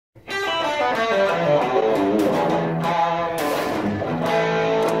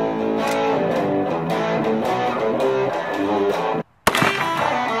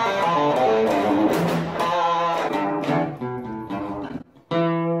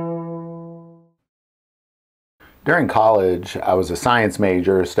During college, I was a science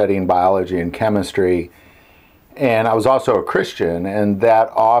major studying biology and chemistry, and I was also a Christian, and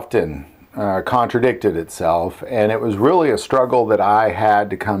that often contradicted itself, and it was really a struggle that I had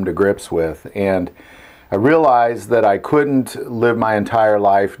to come to grips with. And I realized that I couldn't live my entire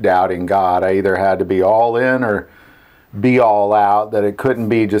life doubting God. I either had to be all in or be all out, that it couldn't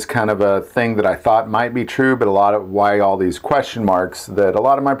be just kind of a thing that I thought might be true, but a lot of why all these question marks that a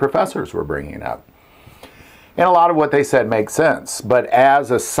lot of my professors were bringing up. And a lot of what they said makes sense. But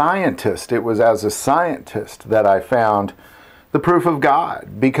as a scientist, it was as a scientist that I found the proof of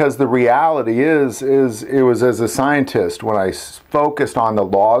God. Because the reality is it was as a scientist when I focused on the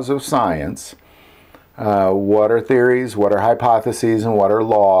laws of science, what are theories, what are hypotheses, and what are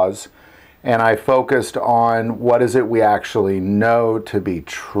laws, and I focused on what is it we actually know to be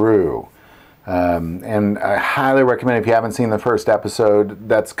true. And I highly recommend, if you haven't seen the first episode,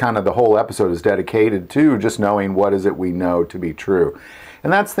 that's kind of the whole episode is dedicated to just knowing what is it we know to be true.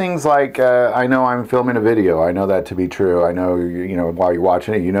 And that's things like, I know I'm filming a video. I know that to be true. I know, while you're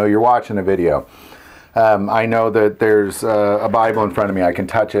watching it, you're watching a video. I know that there's a Bible in front of me. I can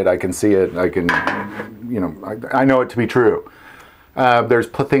touch it. I can see it. I can, I know it to be true. There's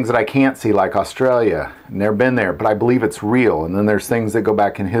things that I can't see, like Australia. Never been there, but I believe it's real. And then there's things that go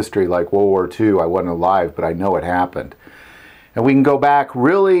back in history, like World War II. I wasn't alive, but I know it happened. And we can go back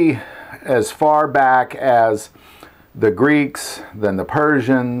really as far back as the Greeks, then the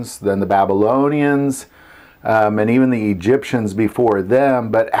Persians, then the Babylonians, and even the Egyptians before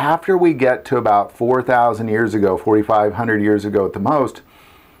them. But after we get to about 4,000 years ago, 4,500 years ago at the most,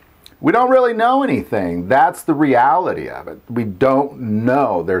 we don't really know anything. That's the reality of it. We don't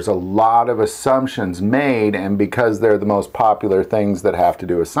know. There's a lot of assumptions made, and because they're the most popular things that have to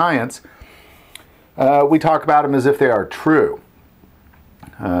do with science, we talk about them as if they are true.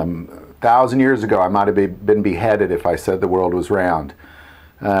 1,000 years ago, I might have been beheaded if I said the world was round.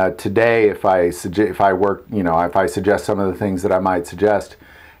 Today, if I suggest some of the things that I might suggest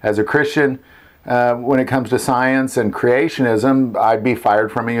as a Christian, when it comes to science and creationism, I'd be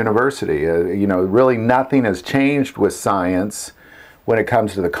fired from a university. Really nothing has changed with science when it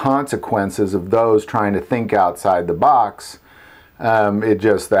comes to the consequences of those trying to think outside the box. It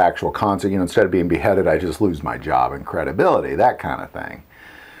just, the actual consequence, instead of being beheaded, I just lose my job and credibility, that kind of thing.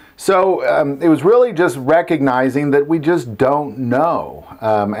 So it was really just recognizing that we just don't know.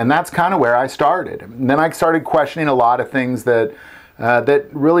 And that's kind of where I started. And then I started questioning a lot of things that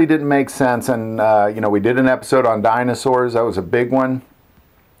really didn't make sense. And, we did an episode on dinosaurs. That was a big one.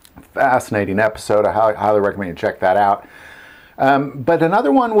 Fascinating episode. I highly recommend you check that out. But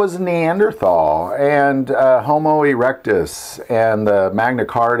another one was Neanderthal and Homo erectus and the Magna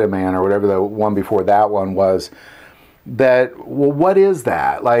Carta Man, or whatever the one before that one was. What is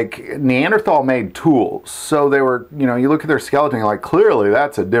that? Like, Neanderthal made tools. So they were, you look at their skeleton, you're like, clearly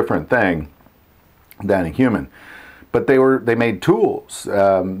that's a different thing than a human. But they made tools.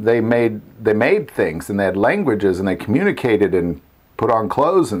 They made things, and they had languages, and they communicated and put on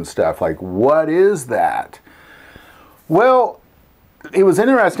clothes and stuff. Like, what is that? Well, it was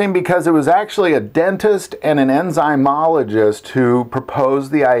interesting because it was actually a dentist and an enzymologist who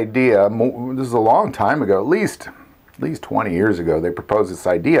proposed the idea. This is a long time ago, at least 20 years ago, they proposed this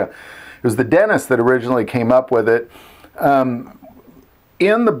idea. It was the dentist that originally came up with it.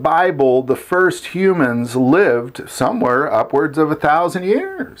 In the Bible, the first humans lived somewhere upwards of 1,000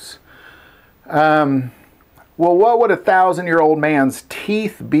 years. Well, what would a 1,000-year-old man's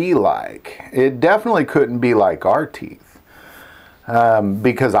teeth be like? It definitely couldn't be like our teeth.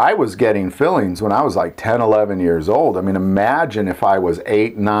 Because I was getting fillings when I was like 10, 11 years old. I mean, imagine if I was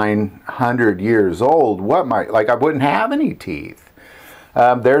 800, 900 years old, I wouldn't have any teeth.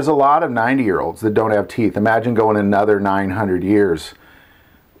 There's a lot of 90-year-olds that don't have teeth. Imagine going another 900 years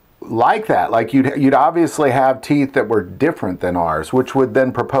like that. Like, you'd obviously have teeth that were different than ours, which would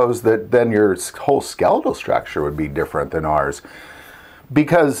then propose that then your whole skeletal structure would be different than ours.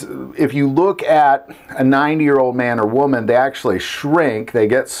 Because if you look at a 90-year-old man or woman, they actually shrink, they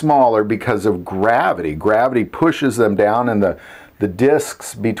get smaller because of gravity. Gravity pushes them down, and the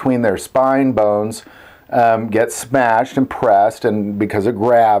discs between their spine bones get smashed and pressed, and because of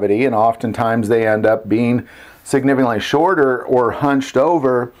gravity, and oftentimes they end up being significantly shorter or hunched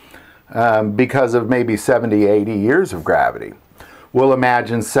over because of maybe 70, 80 years of gravity. Well,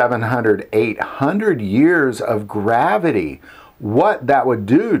 imagine 700, 800 years of gravity. What that would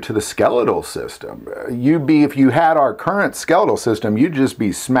do to the skeletal system. If you had our current skeletal system, you'd just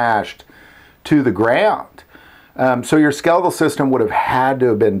be smashed to the ground. So your skeletal system would have had to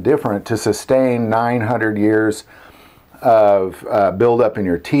have been different to sustain 900 years of buildup in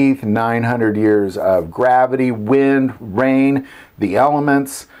your teeth, 900 years of gravity, wind, rain, the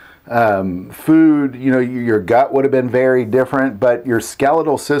elements, food. You know, your gut would have been very different, but your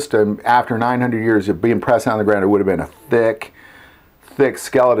skeletal system, after 900 years of being pressed on the ground, it would have been a thick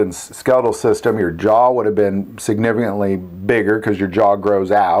skeletal system. Your jaw would have been significantly bigger because your jaw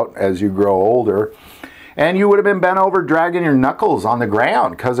grows out as you grow older. And you would have been bent over dragging your knuckles on the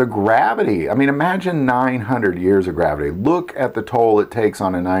ground because of gravity. I mean, imagine 900 years of gravity. Look at the toll it takes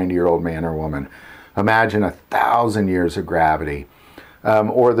on a 90-year-old man or woman. Imagine 1,000 years of gravity.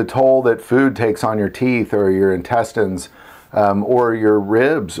 Or the toll that food takes on your teeth or your intestines, or your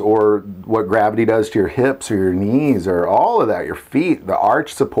ribs, or what gravity does to your hips or your knees, or all of that, your feet, the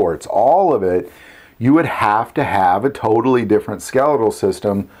arch supports, all of it. You would have to have a totally different skeletal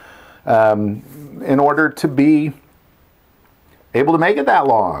system in order to be able to make it that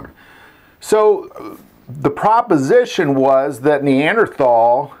long. So the proposition was that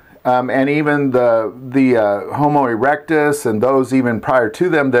Neanderthal and even the Homo erectus and those even prior to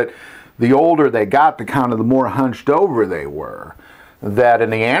them, that the older they got, the kind of the more hunched over they were. That a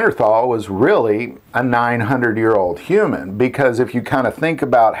Neanderthal was really a 900-year-old human, because if you kind of think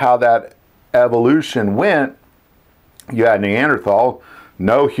about how that evolution went, you had Neanderthal,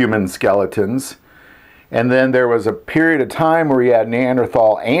 no human skeletons, and then there was a period of time where you had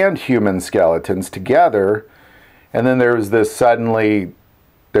Neanderthal and human skeletons together, and then there was this suddenly,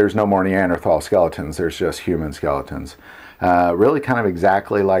 there's no more Neanderthal skeletons, there's just human skeletons. Really kind of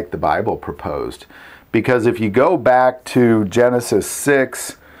exactly like the Bible proposed. Because if you go back to Genesis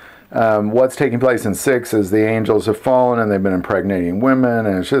 6, what's taking place in 6 is the angels have fallen and they've been impregnating women,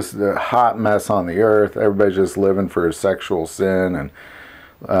 and it's just a hot mess on the earth. Everybody's just living for sexual sin and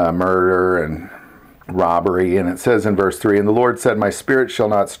murder and robbery. And it says in verse 3, "And the Lord said, My spirit shall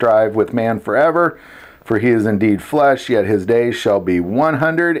not strive with man forever, for he is indeed flesh, yet his days shall be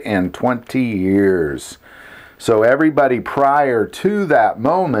 120 years. So everybody prior to that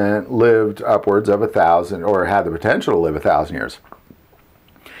moment lived upwards of 1,000, or had the potential to live 1,000 years.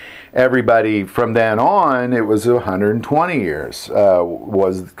 Everybody from then on, it was 120 years,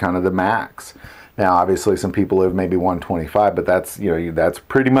 was kind of the max. Now, obviously, some people live maybe 125, but that's, you know, that's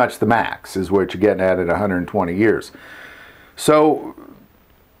pretty much the max, is what you're getting at 120 years. So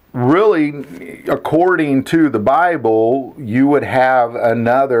really, according to the Bible, you would have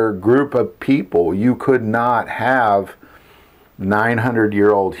another group of people. You could not have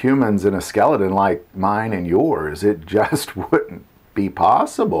 900-year-old humans in a skeleton like mine and yours. It just wouldn't be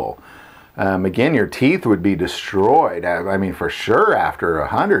possible. Again, your teeth would be destroyed. I mean, for sure after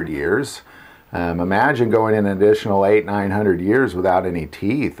 100 years. Imagine going an additional 800-900 years without any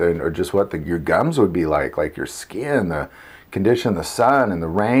teeth, or just what your gums would be like your skin, the condition the sun and the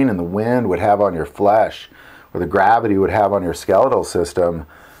rain and the wind would have on your flesh, or the gravity would have on your skeletal system.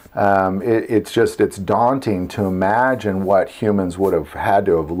 It's daunting to imagine what humans would have had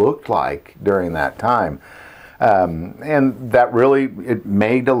to have looked like during that time. And that really, it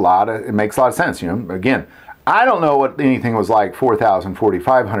makes a lot of sense. You know, again, I don't know what anything was like 4,000,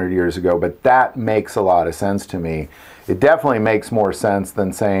 4,500 years ago, but that makes a lot of sense to me. It definitely makes more sense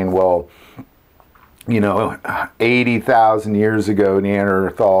than saying, well, you know, 80,000 years ago,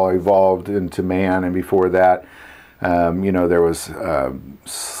 Neanderthal evolved into man, and before that, you know, there was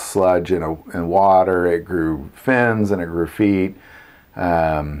sludge and water. It grew fins and it grew feet.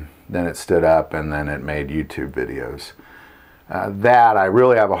 Then it stood up, and then it made YouTube videos. That I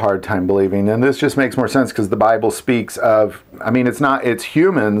really have a hard time believing, and this just makes more sense because the Bible speaks of, I mean, it's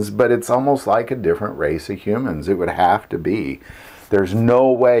humans, but it's almost like a different race of humans. It would have to be. There's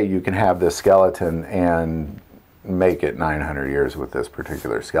no way you can have this skeleton and make it 900 years with this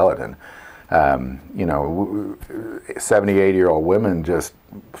particular skeleton. You know, 70, 80-year-old women just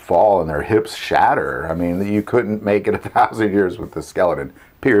fall and their hips shatter. I mean, you couldn't make it 1,000 years with the skeleton,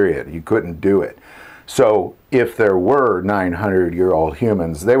 period. You couldn't do it. So if there were 900-year-old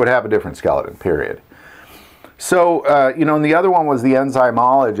humans, they would have a different skeleton, period. So, you know, and the other one was the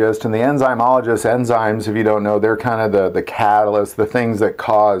enzymologist. And the enzymologist, enzymes, if you don't know, they're kind of the catalyst, the things that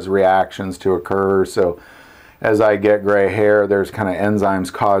cause reactions to occur. So as I get gray hair, there's kind of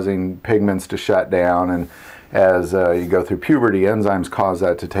enzymes causing pigments to shut down. And as you go through puberty, enzymes cause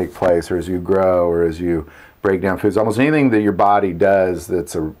that to take place, or as you grow, or as you break down foods. Almost anything that your body does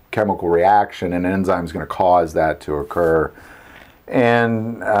that's a chemical reaction, an enzyme is going to cause that to occur.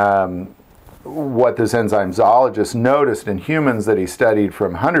 And what this enzymologist noticed in humans that he studied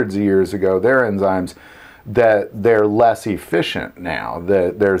from hundreds of years ago, their enzymes, that they're less efficient now.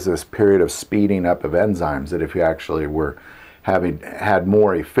 That there's this period of speeding up of enzymes, that if you actually had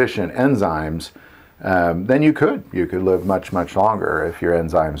more efficient enzymes, then you could live much, much longer if your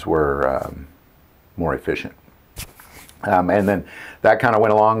enzymes were more efficient. And then that kind of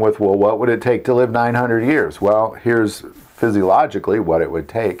went along with, well, what would it take to live 900 years? Well, here's physiologically what it would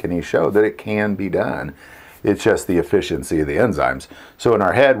take, and he showed that it can be done. It's just the efficiency of the enzymes. So in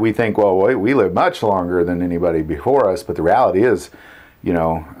our head, we think, well, we live much longer than anybody before us, but the reality is, you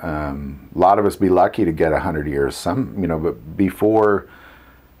know, a lot of us be lucky to get 100 years. Some, you know, but before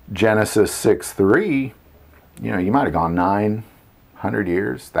Genesis 6:3, you know, you might have gone 900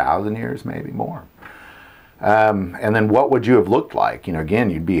 years, 1,000 years, maybe more. And then what would you have looked like? You know, again,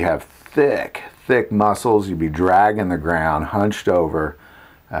 you'd have thick muscles. You'd be dragging the ground, hunched over.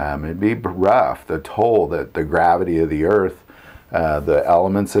 It'd be rough. The toll that the gravity of the earth, the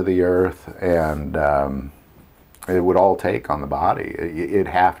elements of the earth, and it would all take on the body. It'd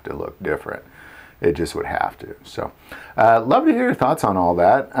have to look different. It just would have to. So, love to hear your thoughts on all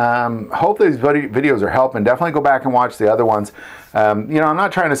that. Hope these videos are helping. Definitely go back and watch the other ones. You know, I'm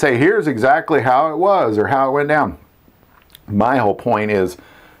not trying to say here's exactly how it was or how it went down. My whole point is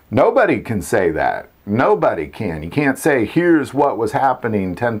nobody can say that. Nobody can. You can't say here's what was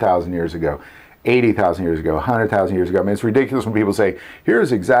happening 10,000 years ago, 80,000 years ago, 100,000 years ago. I mean, it's ridiculous when people say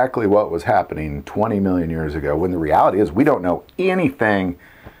here's exactly what was happening 20 million years ago, when the reality is we don't know anything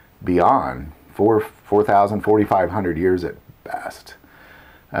beyond 4,000, 4,500 years at best.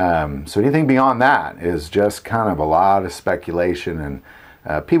 So anything beyond that is just kind of a lot of speculation,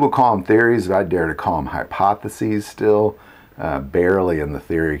 and people call them theories. I dare to call them hypotheses still, barely in the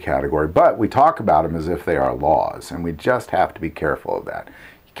theory category, but we talk about them as if they are laws, and we just have to be careful of that.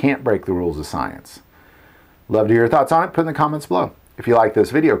 You can't break the rules of science. Love to hear your thoughts on it. Put in the comments below. If you like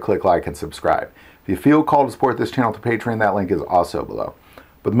this video, click like and subscribe. If you feel called to support this channel through Patreon, that link is also below.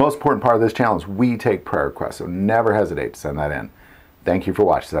 But the most important part of this channel is we take prayer requests, so never hesitate to send that in. Thank you for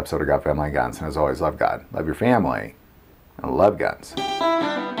watching this episode of God, Family, and Guns. And as always, love God, love your family, and love guns.